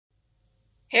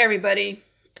Hey everybody.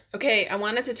 Okay, I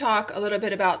wanted to talk a little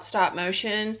bit about stop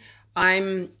motion.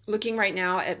 I'm looking right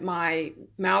now at my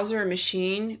Mauser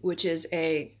machine, which is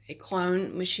a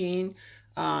clone machine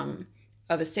of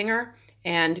a Singer,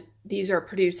 and these are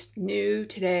produced new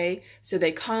today, so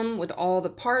they come with all the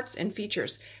parts and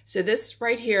features. So this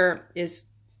right here is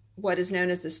what is known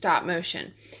as the stop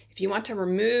motion. If you want to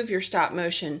remove your stop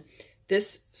motion,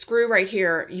 this screw right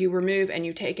here, you remove and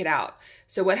you take it out.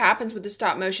 So what happens with the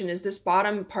stop motion is this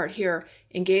bottom part here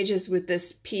engages with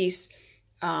this piece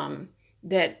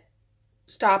that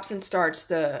stops and starts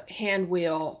the hand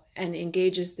wheel and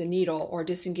engages the needle or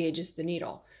disengages the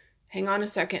needle. Hang on a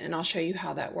second and I'll show you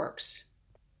how that works.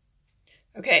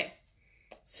 Okay,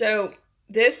 so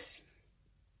this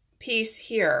piece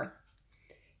here,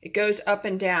 it goes up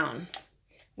and down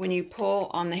when you pull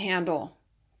on the handle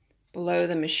below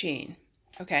the machine.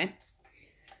 Okay,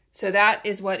 so that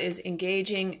is what is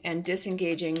engaging and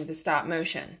disengaging the stop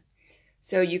motion.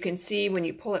 So you can see when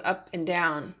you pull it up and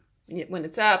down, when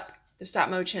it's up, the stop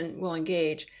motion will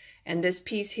engage, and this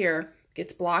piece here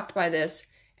gets blocked by this,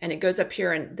 and it goes up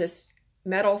here, and this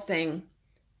metal thing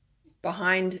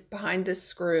behind this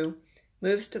screw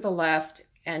moves to the left,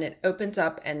 and it opens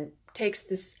up and takes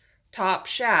this top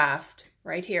shaft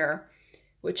right here,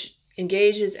 which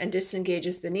engages and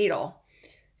disengages the needle.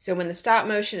 So when the stop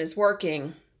motion is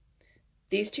working,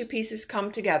 these two pieces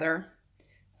come together.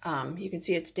 You can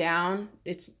see it's down,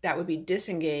 that would be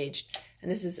disengaged,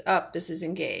 and this is up, this is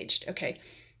engaged. Okay,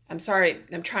 I'm sorry,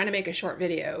 I'm trying to make a short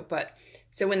video, but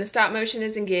so when the stop motion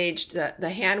is engaged, the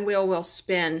hand wheel will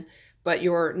spin, but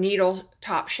your needle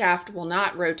top shaft will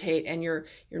not rotate, and your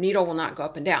needle will not go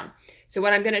up and down. So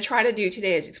what I'm going to try to do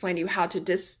today is explain to you how to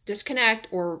disconnect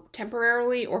or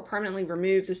temporarily or permanently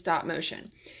remove the stop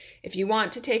motion. If you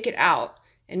want to take it out,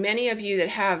 and many of you that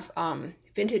have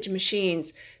vintage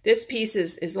machines, this piece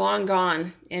is long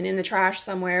gone and in the trash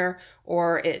somewhere,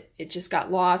 or it just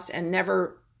got lost and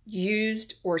never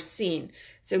used or seen.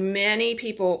 So many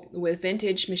people with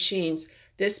vintage machines,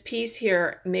 this piece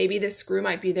here, maybe this screw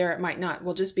might be there, it might not,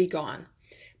 will just be gone.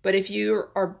 But if you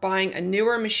are buying a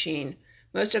newer machine,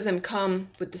 most of them come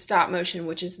with the stop motion,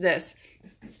 which is this.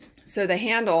 So the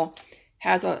handle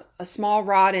has a small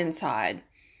rod inside,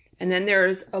 and then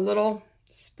there's a little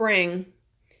spring.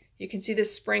 You can see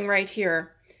this spring right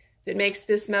here that makes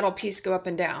this metal piece go up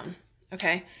and down.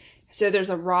 Okay, so there's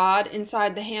a rod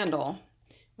inside the handle.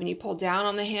 When you pull down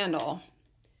on the handle,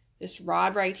 this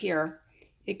rod right here,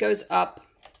 it goes up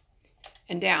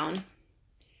and down,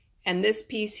 and this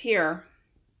piece here,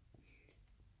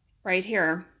 right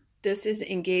here, this is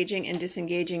engaging and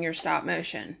disengaging your stop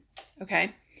motion.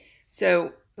 Okay,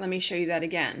 so let me show you that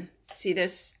again. See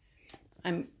this?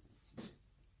 Let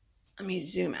me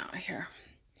zoom out here.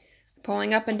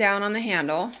 Pulling up and down on the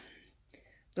handle.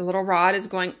 The little rod is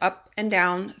going up and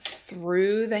down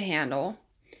through the handle.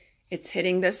 It's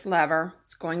hitting this lever.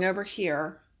 It's going over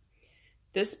here.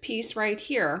 This piece right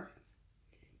here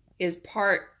is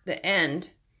the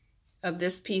end of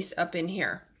this piece up in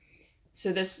here.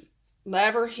 So this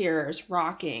lever here is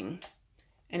rocking,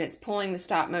 and it's pulling the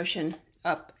stop motion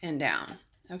up and down.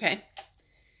 Okay?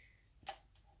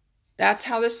 That's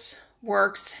how this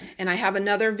works, and I have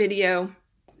another video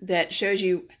that shows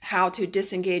you how to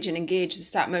disengage and engage the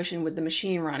stop motion with the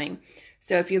machine running.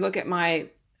 So if you look at my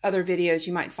other videos,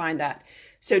 you might find that.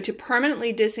 So to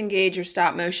permanently disengage your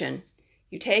stop motion,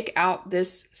 you take out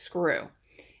this screw.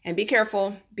 And be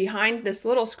careful, behind this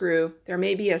little screw, there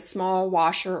may be a small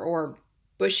washer or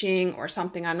bushing or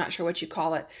something, I'm not sure what you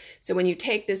call it. So when you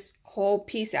take this whole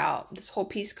piece out, this whole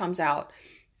piece comes out,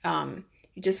 you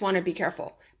just want to be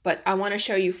careful. But I want to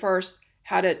show you first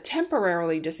how to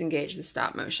temporarily disengage the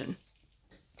stop motion.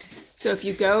 So if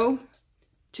you go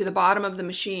to the bottom of the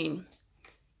machine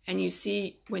and you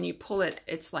see when you pull it,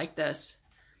 it's like this.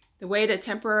 The way to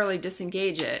temporarily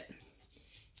disengage it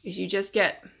is you just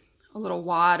get a little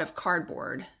wad of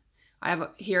cardboard. I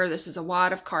have here, this is a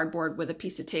wad of cardboard with a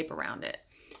piece of tape around it.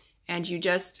 And you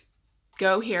just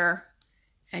go here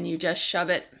and you just shove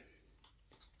it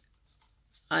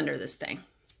under this thing.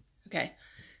 Okay,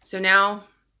 so now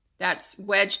that's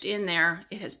wedged in there.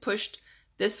 It has pushed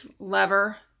this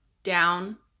lever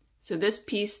down. So this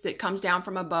piece that comes down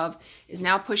from above is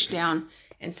now pushed down.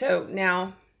 And so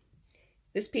now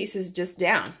this piece is just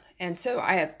down. And so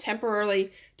I have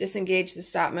temporarily disengaged the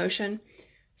stop motion.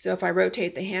 So if I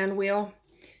rotate the hand wheel,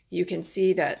 you can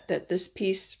see that this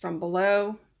piece from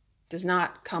below does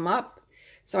not come up.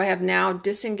 So I have now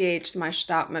disengaged my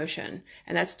stop motion.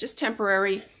 And that's just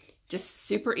temporary, just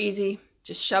super easy.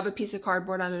 Just shove a piece of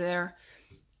cardboard under there.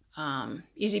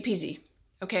 Easy peasy.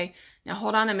 Okay, now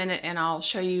hold on a minute and I'll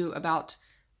show you about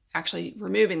actually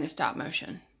removing the stop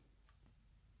motion.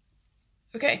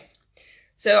 Okay,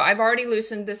 so I've already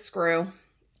loosened this screw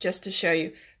just to show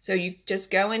you. So you just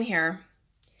go in here,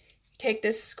 take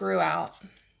this screw out.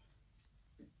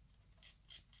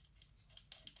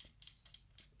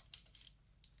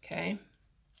 Okay.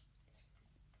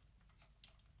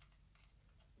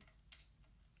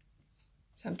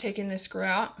 So I'm taking this screw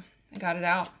out. I got it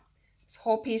out. This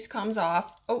whole piece comes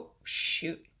off. Oh,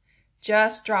 shoot.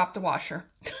 Just dropped the washer.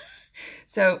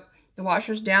 So the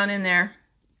washer's down in there.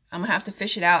 I'm going to have to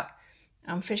fish it out.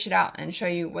 Fish it out and show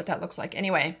you what that looks like.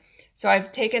 Anyway, so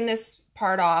I've taken this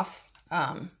part off,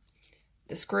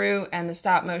 the screw and the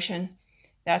stop motion.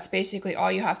 That's basically all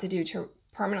you have to do to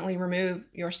permanently remove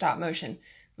your stop motion.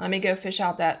 Let me go fish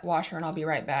out that washer and I'll be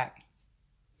right back.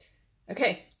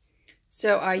 Okay,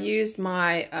 so I used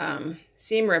my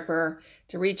seam ripper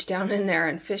to reach down in there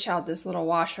and fish out this little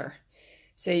washer.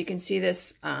 So you can see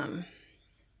this,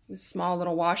 this small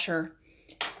little washer.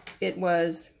 It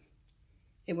was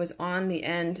on the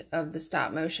end of the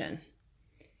stop motion,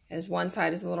 as one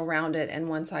side is a little rounded and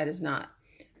one side is not.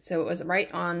 So it was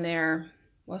right on there.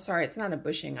 Well, sorry, it's not a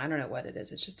bushing. I don't know what it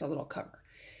is. It's just a little cover.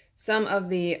 Some of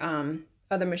the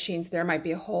other machines, there might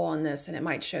be a hole in this and it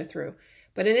might show through.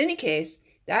 But in any case,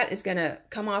 that is going to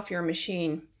come off your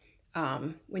machine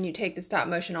when you take the stop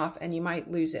motion off, and you might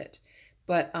lose it.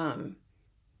 But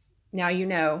now you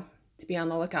know to be on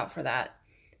the lookout for that.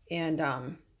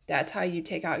 And that's how you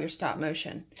take out your stop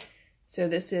motion. So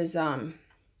this is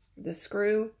the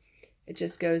screw. It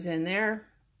just goes in there,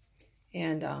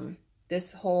 and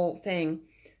this whole thing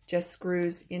just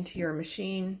screws into your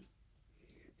machine.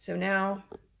 So now,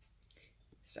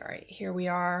 sorry, here we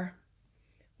are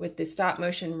with the stop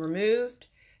motion removed.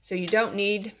 So you don't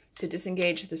need to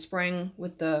disengage the spring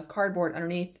with the cardboard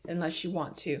underneath unless you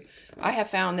want to. I have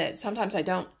found that sometimes I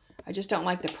just don't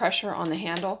like the pressure on the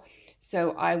handle.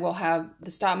 So I will have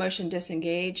the stop motion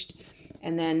disengaged,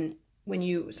 and then when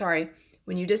you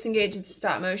disengage the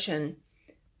stop motion,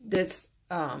 this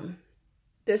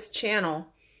this channel,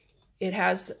 it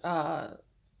has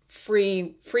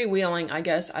freewheeling, I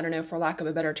guess, I don't know, for lack of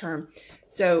a better term.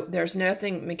 So there's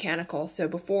nothing mechanical. So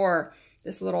before,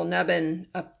 this little nubbin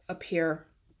up here,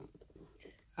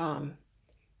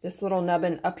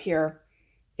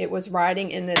 it was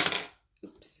riding in this,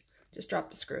 oops, just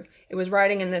dropped the screw. It was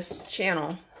riding in this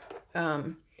channel.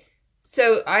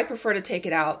 So I prefer to take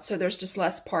it out, so there's just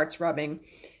less parts rubbing.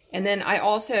 And then I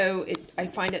also, I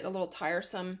find it a little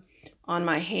tiresome on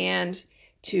my hand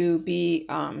to be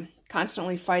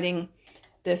constantly fighting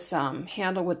this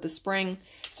handle with the spring.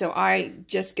 So I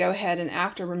just go ahead, and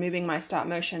after removing my stop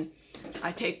motion,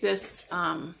 I take this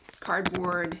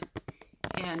cardboard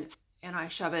and I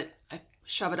shove it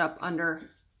up under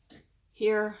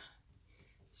here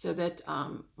so that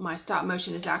my stop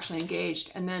motion is actually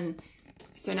engaged. And then,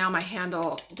 so now my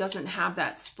handle doesn't have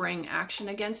that spring action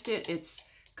against it. It's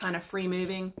kind of free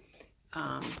moving.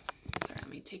 Sorry, let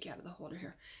me take you out of the holder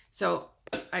here. So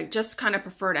I just kind of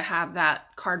prefer to have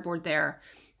that cardboard there.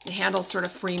 The handle's sort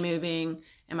of free moving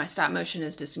and my stop motion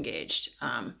is disengaged.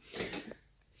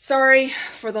 Sorry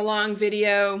for the long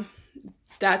video.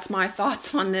 That's my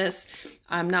thoughts on this.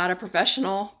 I'm not a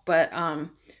professional, but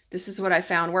this is what I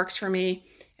found works for me.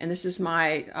 And this is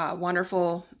my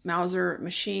wonderful Mauser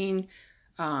machine.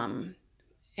 And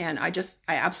I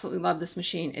absolutely love this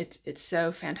machine. It's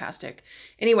so fantastic.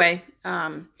 Anyway,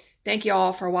 thank you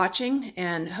all for watching,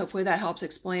 and hopefully that helps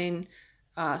explain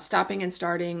stopping and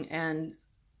starting and,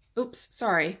 oops,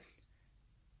 sorry,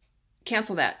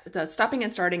 cancel that. The stopping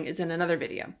and starting is in another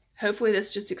video. Hopefully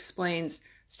this just explains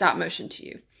stop motion to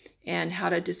you and how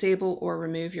to disable or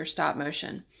remove your stop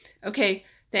motion. Okay,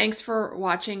 thanks for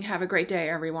watching. Have a great day,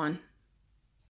 everyone.